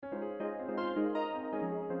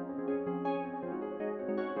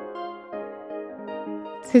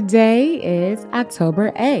Today is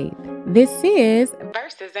October 8th. This is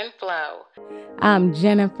Verses and Flow. I'm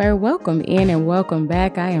Jennifer. Welcome in and welcome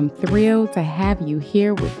back. I am thrilled to have you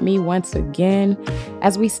here with me once again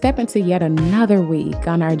as we step into yet another week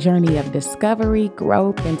on our journey of discovery,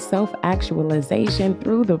 growth, and self-actualization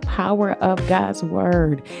through the power of God's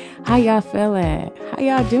Word. How y'all feeling? How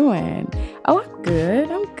y'all doing? Oh,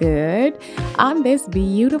 I'm good. On this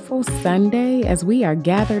beautiful Sunday, as we are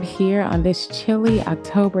gathered here on this chilly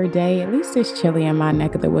October day, at least it's chilly in my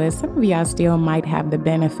neck of the woods. Some of y'all still might have the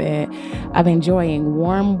benefit of enjoying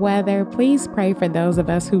warm weather. Please pray for those of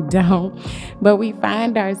us who don't. But we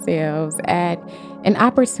find ourselves at an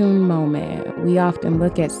opportune moment. We often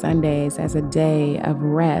look at Sundays as a day of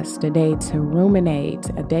rest, a day to ruminate,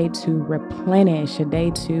 a day to replenish, a day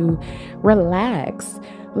to relax.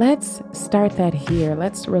 Let's start that here.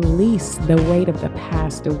 Let's release the weight of the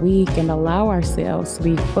past week and allow ourselves to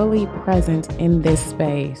be fully present in this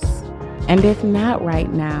space. And if not right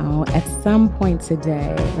now, at some point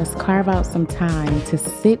today, let's carve out some time to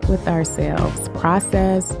sit with ourselves,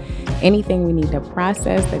 process anything we need to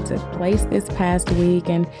process that took place this past week,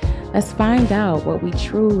 and let's find out what we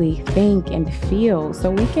truly think and feel so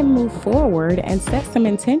we can move forward and set some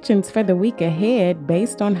intentions for the week ahead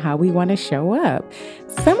based on how we want to show up.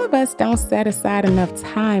 Some of us don't set aside enough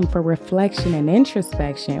time for reflection and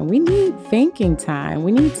introspection. We need thinking time.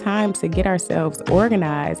 We need time to get ourselves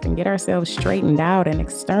organized and get ourselves straightened out and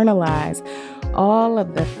externalize all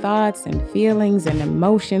of the thoughts and feelings and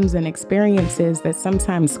emotions and experiences that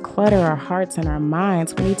sometimes clutter our hearts and our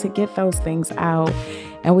minds. We need to get those things out.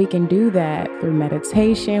 And we can do that through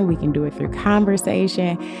meditation. We can do it through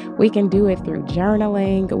conversation. We can do it through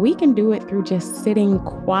journaling. We can do it through just sitting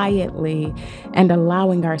quietly and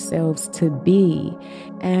allowing ourselves to be.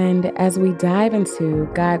 And as we dive into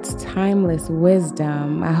God's timeless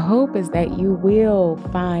wisdom, my hope is that you will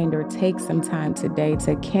find or take some time today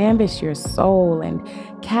to canvas your soul and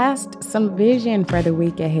cast some vision for the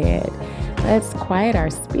week ahead. Let's quiet our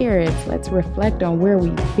spirits. Let's reflect on where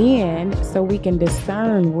we've been so we can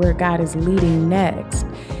discern where God is leading next.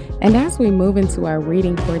 And as we move into our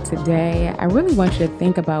reading for today, I really want you to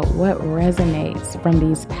think about what resonates from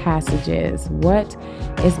these passages. What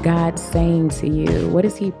is God saying to you? What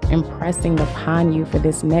is He impressing upon you for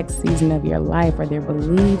this next season of your life? Are there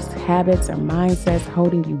beliefs, habits, or mindsets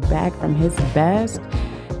holding you back from His best?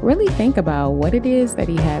 Really think about what it is that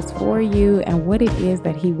He has for you and what it is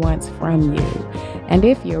that He wants from you. And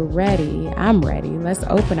if you're ready, I'm ready. Let's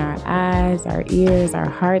open our eyes, our ears, our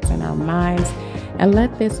hearts, and our minds, and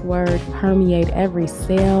let this word permeate every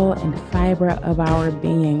cell and fiber of our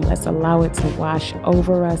being. Let's allow it to wash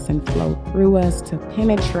over us and flow through us to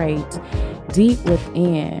penetrate deep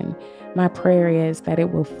within. My prayer is that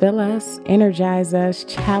it will fill us, energize us,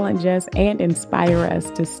 challenge us, and inspire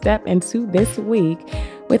us to step into this week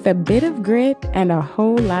with a bit of grit and a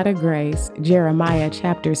whole lot of grace. Jeremiah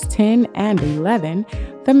chapters 10 and 11,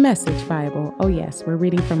 the Message Bible. Oh yes, we're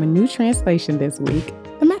reading from a new translation this week,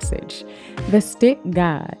 the Message. The Stick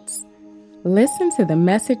Gods. Listen to the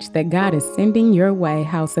message that God is sending your way,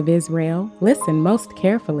 House of Israel. Listen most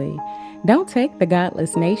carefully. Don't take the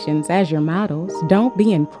godless nations as your models. Don't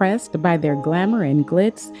be impressed by their glamour and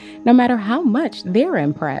glitz, no matter how much they're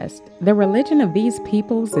impressed. The religion of these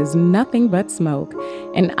peoples is nothing but smoke.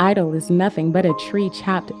 An idol is nothing but a tree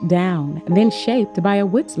chopped down, then shaped by a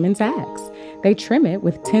woodsman's axe. They trim it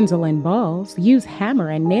with tinsel and balls, use hammer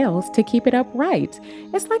and nails to keep it upright.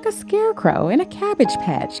 It's like a scarecrow in a cabbage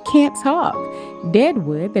patch, can't talk. Dead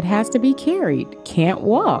wood that has to be carried, can't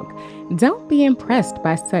walk. Don't be impressed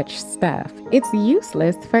by such stuff. It's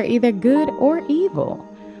useless for either good or evil.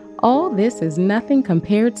 All this is nothing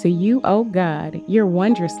compared to you, O God. You're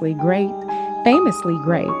wondrously great, famously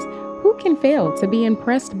great. Who can fail to be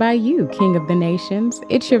impressed by you, King of the nations?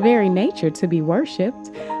 It's your very nature to be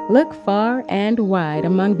worshipped. Look far and wide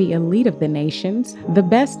among the elite of the nations. The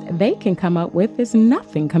best they can come up with is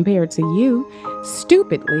nothing compared to you.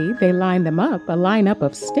 Stupidly, they line them up, a lineup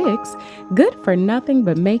of sticks, good for nothing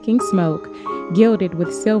but making smoke, gilded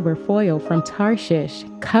with silver foil from Tarshish,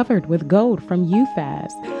 covered with gold from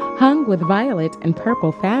Euphaz, hung with violet and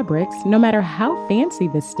purple fabrics. No matter how fancy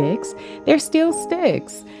the sticks, they're still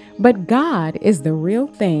sticks. But God is the real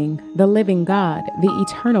thing, the living God, the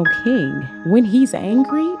eternal King. When he's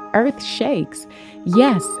angry, earth shakes.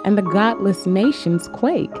 Yes, and the godless nations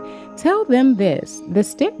quake. Tell them this, the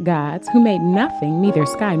stick gods who made nothing, neither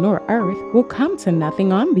sky nor earth, will come to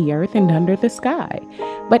nothing on the earth and under the sky.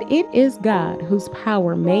 But it is God whose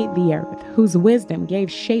power made the earth, whose wisdom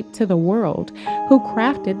gave shape to the world, who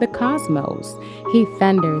crafted the cosmos. He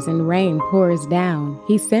thunders and rain pours down.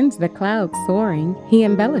 He sends the clouds soaring. He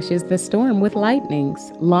embellishes the storm with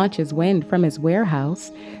lightnings, launches wind from his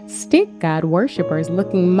warehouse. Stick god worshippers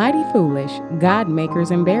looking mighty foolish, God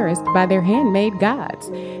makers embarrassed by their handmade gods.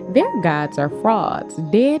 Their gods are frauds,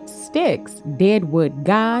 dead sticks, dead wood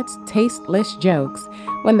gods, tasteless jokes.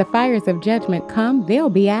 When the fires of judgment come, they'll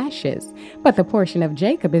be ashes. But the portion of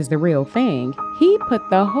Jacob is the real thing. He put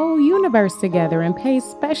the whole universe together and pays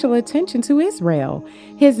special attention to Israel.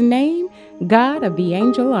 His name, God of the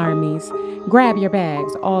angel armies. Grab your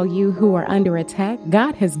bags, all you who are under attack.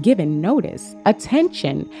 God has given notice.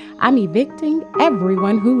 Attention. I'm evicting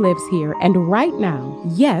everyone who lives here. And right now,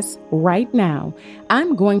 yes, right now,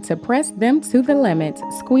 I'm going to press them to the limit,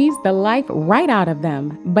 squeeze the life right out of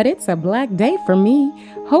them. But it's a black day for me.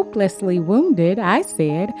 Hopelessly wounded, I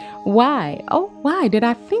said. Why? Oh, why did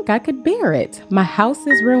I think I could bear it? My house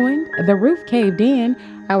is ruined. The roof caved in.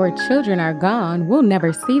 Our children are gone. We'll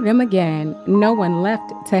never see them again. No one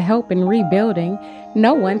left to help in rebuilding.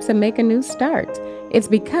 No one to make a new start. It's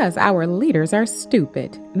because our leaders are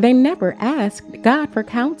stupid. They never asked God for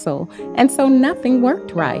counsel, and so nothing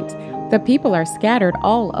worked right. The people are scattered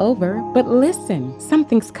all over, but listen,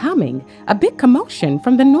 something's coming. A big commotion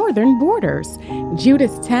from the northern borders.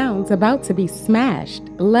 Judah's town's about to be smashed,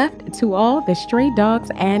 left to all the stray dogs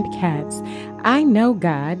and cats. I know,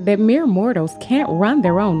 God, that mere mortals can't run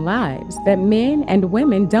their own lives, that men and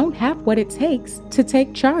women don't have what it takes to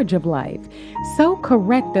take charge of life. So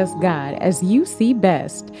correct us, God, as you see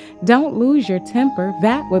best. Don't lose your temper,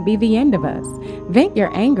 that would be the end of us. Vent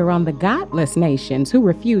your anger on the godless nations who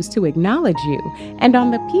refuse to acknowledge you, and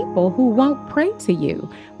on the people who won't pray to you,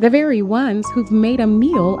 the very ones who've made a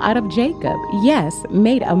meal out of Jacob, yes,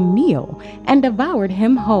 made a meal, and devoured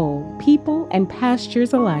him whole, people and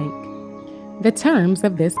pastures alike. The terms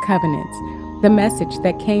of this covenant, the message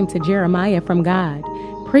that came to Jeremiah from God.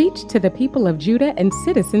 Preach to the people of Judah and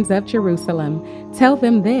citizens of Jerusalem. Tell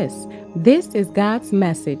them this. This is God's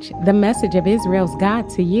message, the message of Israel's God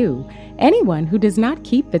to you. Anyone who does not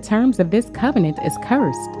keep the terms of this covenant is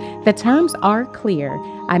cursed. The terms are clear.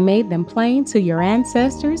 I made them plain to your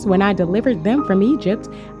ancestors when I delivered them from Egypt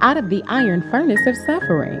out of the iron furnace of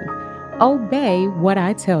suffering. Obey what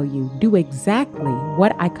I tell you. Do exactly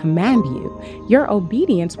what I command you. Your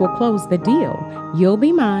obedience will close the deal. You'll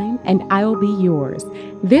be mine, and I'll be yours.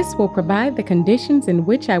 This will provide the conditions in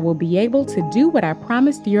which I will be able to do what I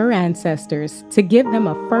promised your ancestors, to give them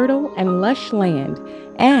a fertile and lush land.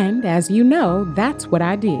 And, as you know, that's what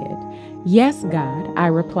I did. Yes, God, I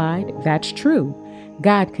replied, that's true.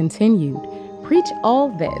 God continued, preach all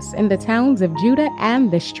this in the towns of Judah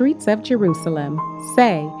and the streets of Jerusalem.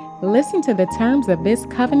 Say, listen to the terms of this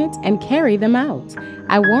covenant and carry them out.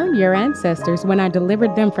 I warned your ancestors when I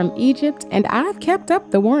delivered them from Egypt, and I've kept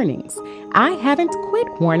up the warnings. I haven't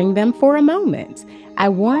quit warning them for a moment. I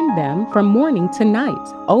warned them from morning to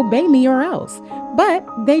night, obey me or else. But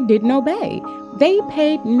they didn't obey. They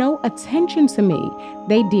paid no attention to me.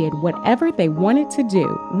 They did whatever they wanted to do,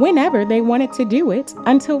 whenever they wanted to do it,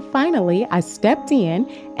 until finally I stepped in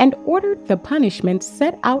and ordered the punishment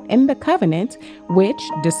set out in the covenant, which,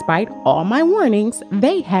 despite all my warnings,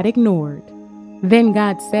 they had ignored. Then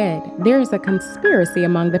God said, there is a conspiracy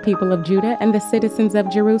among the people of Judah and the citizens of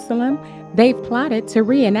Jerusalem. They've plotted to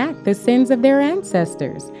reenact the sins of their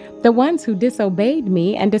ancestors, the ones who disobeyed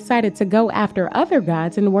me and decided to go after other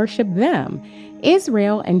gods and worship them.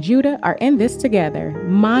 Israel and Judah are in this together,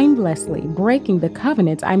 mindlessly breaking the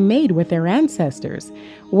covenant I made with their ancestors.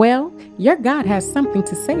 Well, your God has something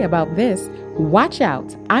to say about this. Watch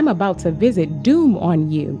out, I'm about to visit doom on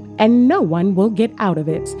you, and no one will get out of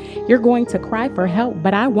it. You're going to cry for help,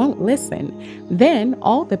 but I won't listen. Then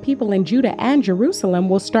all the people in Judah and Jerusalem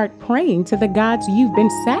will start praying to the gods you've been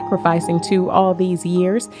sacrificing to all these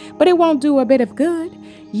years, but it won't do a bit of good.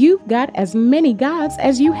 You've got as many gods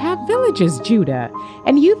as you have villages, Judah,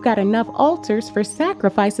 and you've got enough altars for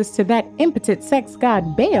sacrifices to that impotent sex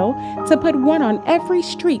god Baal to put one on every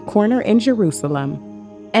street corner in Jerusalem.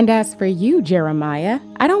 And as for you, Jeremiah,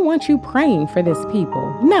 I don't want you praying for this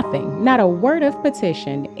people. Nothing, not a word of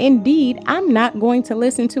petition. Indeed, I'm not going to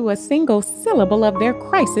listen to a single syllable of their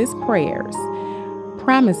crisis prayers.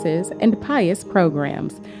 Promises and pious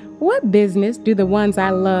programs. What business do the ones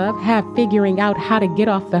I love have figuring out how to get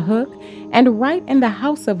off the hook and right in the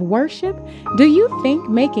house of worship? Do you think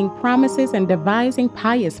making promises and devising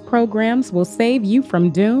pious programs will save you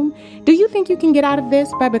from doom? Do you think you can get out of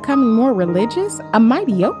this by becoming more religious? A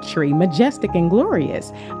mighty oak tree, majestic and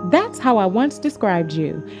glorious. That's how I once described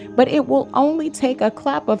you. But it will only take a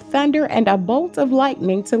clap of thunder and a bolt of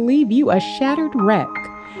lightning to leave you a shattered wreck.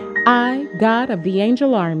 I, God of the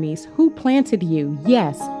angel armies, who planted you,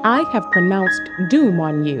 yes, I have pronounced doom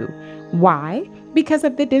on you. Why? Because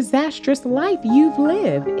of the disastrous life you've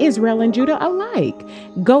lived, Israel and Judah alike,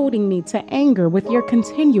 goading me to anger with your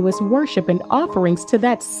continuous worship and offerings to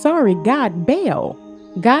that sorry god Baal.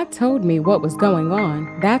 God told me what was going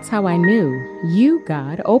on. That's how I knew. You,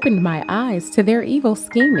 God, opened my eyes to their evil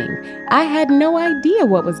scheming. I had no idea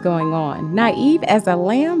what was going on, naive as a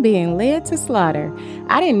lamb being led to slaughter.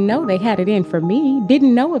 I didn't know they had it in for me,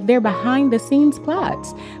 didn't know of their behind-the-scenes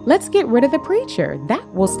plots. Let's get rid of the preacher. That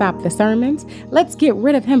will stop the sermons. Let's get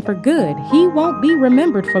rid of him for good. He won't be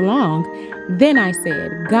remembered for long. Then I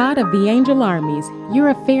said, God of the angel armies, you're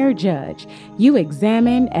a fair judge. You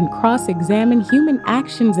examine and cross-examine human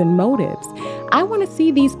actions and motives. I want to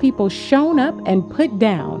see these people shown up and put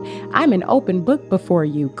down. I'm an open book before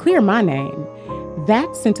you. Clear my name.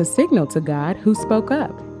 That sent a signal to God, who spoke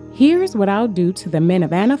up. Here's what I'll do to the men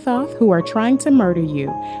of Anathoth who are trying to murder you.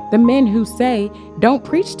 The men who say, don't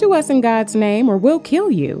preach to us in God's name or we'll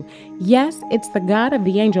kill you. Yes, it's the God of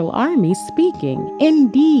the angel army speaking.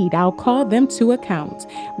 Indeed, I'll call them to account.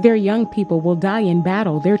 Their young people will die in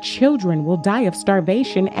battle. Their children will die of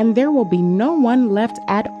starvation, and there will be no one left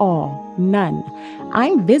at all. None.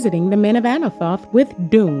 I'm visiting the men of Anathoth with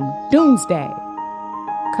doomsday.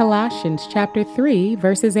 Colossians chapter 3,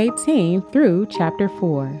 verses 18 through chapter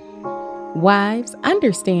 4. Wives,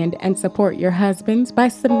 understand and support your husbands by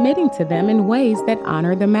submitting to them in ways that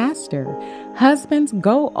honor the master. Husbands,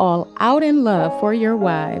 go all out in love for your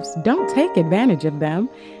wives. Don't take advantage of them.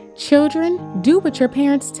 Children, do what your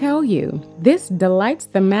parents tell you. This delights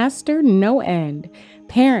the master no end.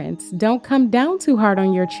 Parents, don't come down too hard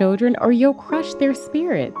on your children or you'll crush their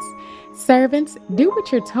spirits. Servants, do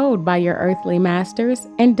what you're told by your earthly masters,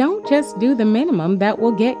 and don't just do the minimum that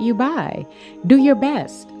will get you by. Do your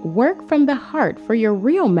best. Work from the heart for your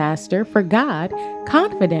real master, for God,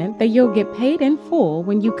 confident that you'll get paid in full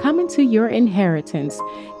when you come into your inheritance.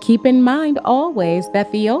 Keep in mind always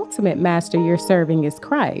that the ultimate master you're serving is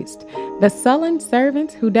Christ. The sullen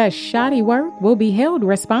servant who does shoddy work will be held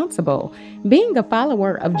responsible. Being a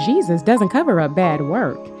follower of Jesus doesn't cover up bad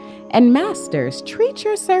work. And masters, treat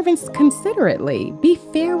your servants considerately. Be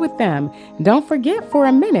fair with them. Don't forget for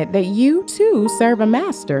a minute that you too serve a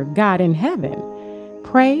master, God in heaven.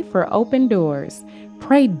 Pray for open doors.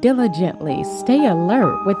 Pray diligently. Stay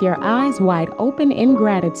alert with your eyes wide open in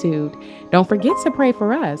gratitude. Don't forget to pray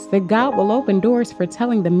for us that God will open doors for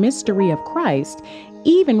telling the mystery of Christ,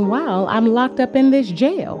 even while I'm locked up in this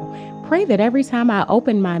jail. Pray that every time I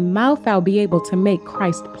open my mouth, I'll be able to make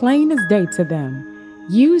Christ plain as day to them.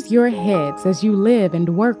 Use your heads as you live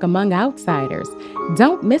and work among outsiders.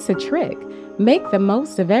 Don't miss a trick. Make the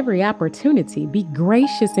most of every opportunity. Be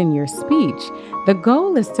gracious in your speech. The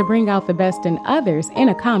goal is to bring out the best in others in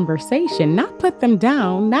a conversation, not put them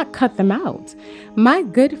down, not cut them out. My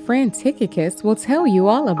good friend Tychicus will tell you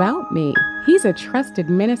all about me. He's a trusted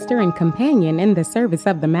minister and companion in the service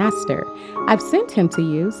of the Master. I've sent him to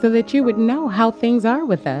you so that you would know how things are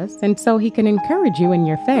with us and so he can encourage you in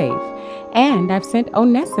your faith. And I've sent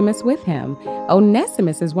Onesimus with him.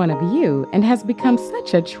 Onesimus is one of you and has become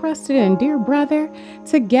such a trusted and dear brother.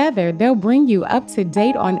 Together, they'll bring you up to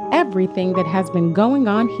date on everything that has been going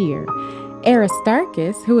on here.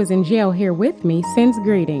 Aristarchus, who is in jail here with me, sends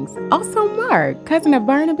greetings. Also Mark, cousin of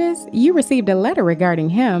Barnabas, you received a letter regarding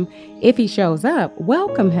him. If he shows up,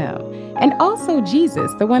 welcome him. And also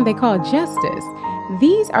Jesus, the one they call Justus.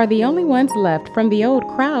 These are the only ones left from the old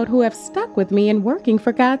crowd who have stuck with me in working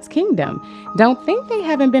for God's kingdom. Don't think they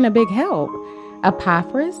haven't been a big help.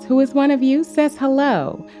 Epaphras, who is one of you, says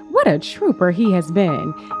hello. What a trooper he has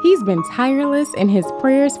been. He's been tireless in his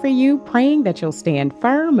prayers for you, praying that you'll stand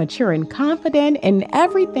firm, mature, and confident in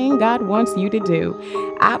everything God wants you to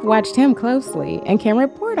do. I've watched him closely and can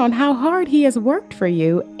report on how hard he has worked for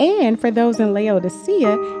you and for those in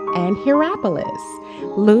Laodicea and Hierapolis.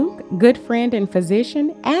 Luke, good friend and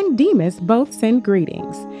physician, and Demas both send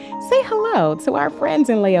greetings. Say hello to our friends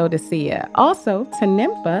in Laodicea, also to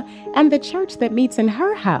Nympha and the church that meets in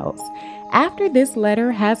her house. After this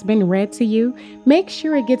letter has been read to you, make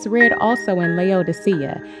sure it gets read also in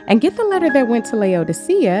Laodicea, and get the letter that went to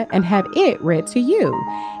Laodicea and have it read to you.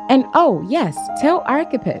 And oh, yes, tell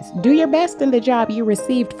Archippus, do your best in the job you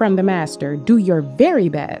received from the master. Do your very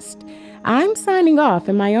best. I'm signing off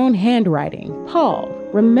in my own handwriting. Paul,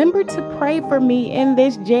 remember to pray for me in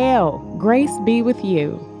this jail. Grace be with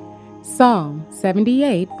you. Psalm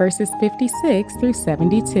 78, verses 56 through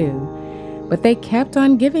 72. But they kept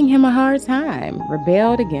on giving him a hard time,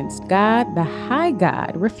 rebelled against God, the high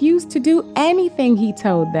God, refused to do anything he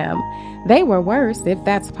told them. They were worse, if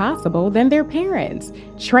that's possible, than their parents.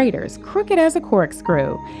 Traitors, crooked as a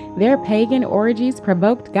corkscrew. Their pagan orgies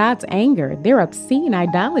provoked God's anger. Their obscene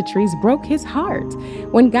idolatries broke his heart.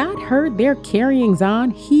 When God heard their carryings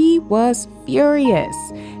on, he was furious.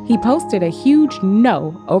 He posted a huge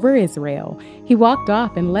no over Israel. He walked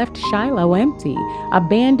off and left Shiloh empty,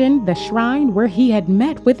 abandoned the shrine where he had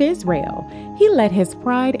met with Israel. He let his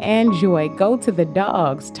pride and joy go to the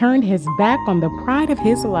dogs, turned his back on the pride of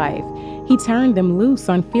his life. He turned them loose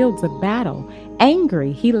on fields of battle.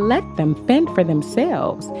 Angry, he let them fend for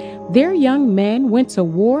themselves. Their young men went to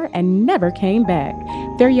war and never came back.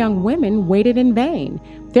 Their young women waited in vain.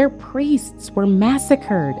 Their priests were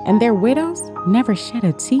massacred, and their widows never shed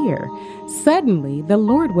a tear. Suddenly, the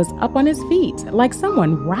Lord was up on his feet, like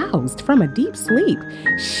someone roused from a deep sleep,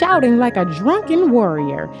 shouting like a drunken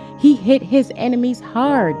warrior. He hit his enemies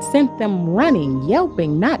hard, sent them running,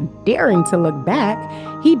 yelping, not daring to look back.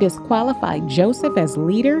 He disqualified Joseph as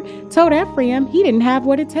leader, told Ephraim he didn't have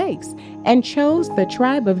what it takes, and chose the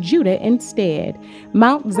tribe of Judah instead.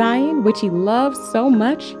 Mount Zion, which he loved so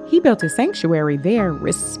much, he built a sanctuary there,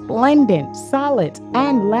 resplendent, solid,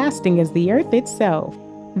 and lasting as the earth itself.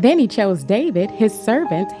 Then he chose David, his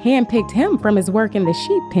servant, handpicked him from his work in the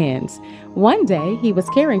sheep pens. One day he was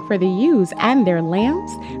caring for the ewes and their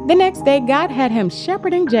lambs. The next day God had him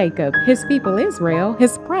shepherding Jacob, his people Israel,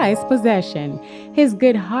 his prized possession. His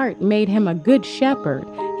good heart made him a good shepherd.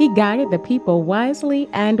 He guided the people wisely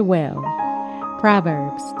and well.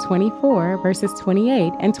 Proverbs 24, verses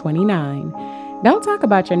 28 and 29. Don't talk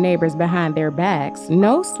about your neighbors behind their backs.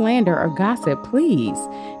 No slander or gossip, please.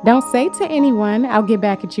 Don't say to anyone, I'll get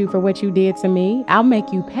back at you for what you did to me. I'll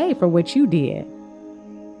make you pay for what you did.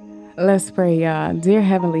 Let's pray, y'all. Dear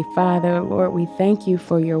Heavenly Father, Lord, we thank you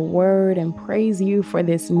for your word and praise you for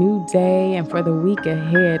this new day and for the week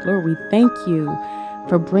ahead. Lord, we thank you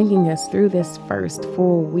for bringing us through this first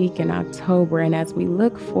full week in October. And as we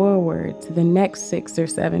look forward to the next 6 or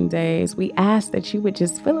 7 days, we ask that you would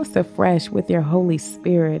just fill us afresh with your Holy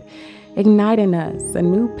Spirit, ignite in us a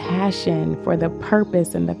new passion for the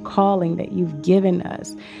purpose and the calling that you've given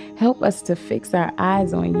us. Help us to fix our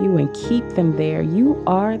eyes on you and keep them there. You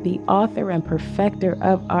are the author and perfecter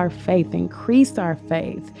of our faith. Increase our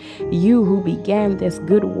faith. You who began this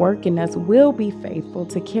good work in us will be faithful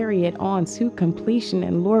to carry it on to completion.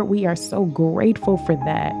 And Lord, we are so grateful for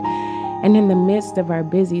that. And in the midst of our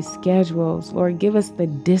busy schedules, Lord, give us the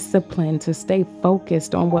discipline to stay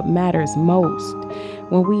focused on what matters most.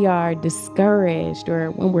 When we are discouraged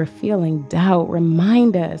or when we're feeling doubt,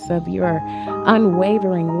 remind us of your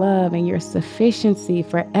unwavering love and your sufficiency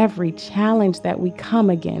for every challenge that we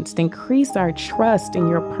come against. Increase our trust in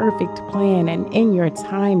your perfect plan and in your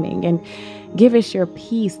timing, and give us your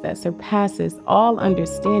peace that surpasses all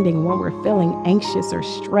understanding when we're feeling anxious or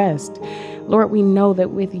stressed. Lord, we know that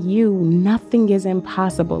with you, nothing is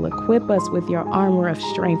impossible. Equip us with your armor of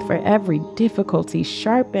strength for every difficulty.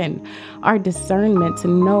 Sharpen our discernment to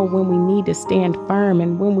know when we need to stand firm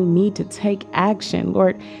and when we need to take action.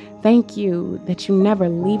 Lord, thank you that you never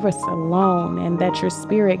leave us alone and that your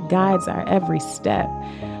spirit guides our every step.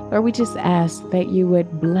 Lord, we just ask that you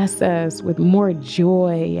would bless us with more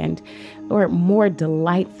joy and, Lord, more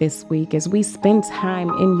delight this week as we spend time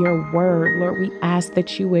in your word. Lord, we ask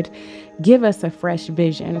that you would give us a fresh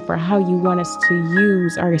vision for how you want us to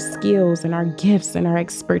use our skills and our gifts and our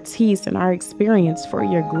expertise and our experience for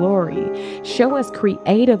your glory. Show us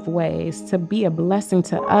creative ways to be a blessing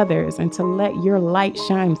to others and to let your light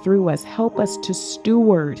shine through us. Help us to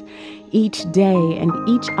steward each day and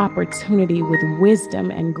each opportunity with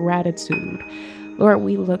wisdom and gratitude. Lord,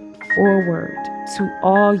 we look forward to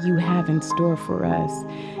all you have in store for us.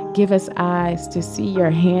 Give us eyes to see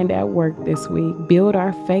your hand at work this week. Build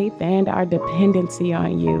our faith and our dependency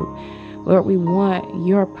on you. Lord, we want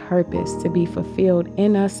your purpose to be fulfilled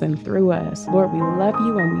in us and through us. Lord, we love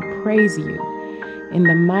you and we praise you. In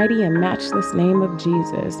the mighty and matchless name of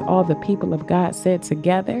Jesus, all the people of God said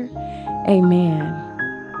together, amen.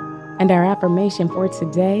 And our affirmation for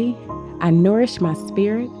today: I nourish my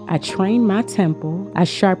spirit, I train my temple, I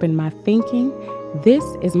sharpen my thinking, This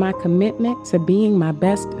is my commitment to being my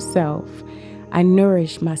best self. I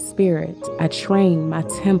nourish my spirit. I train my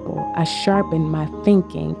temple. I sharpen my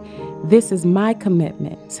thinking. This is my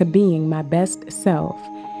commitment to being my best self.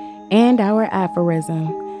 And our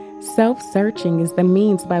aphorism: self-searching is the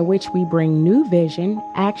means by which we bring new vision,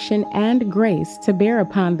 action, and grace to bear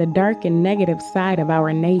upon the dark and negative side of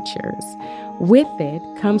our natures. With it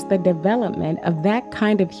comes the development of that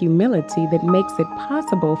kind of humility that makes it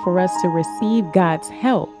possible for us to receive God's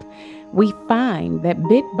help. We find that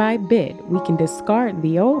bit by bit we can discard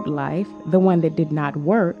the old life, the one that did not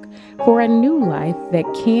work, for a new life that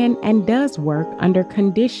can and does work under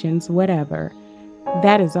conditions whatever.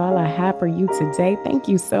 That is all I have for you today. Thank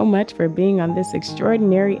you so much for being on this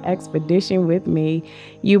extraordinary expedition with me.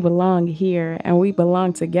 You belong here and we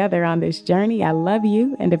belong together on this journey. I love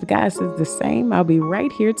you. And if God says the same, I'll be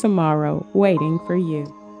right here tomorrow waiting for you.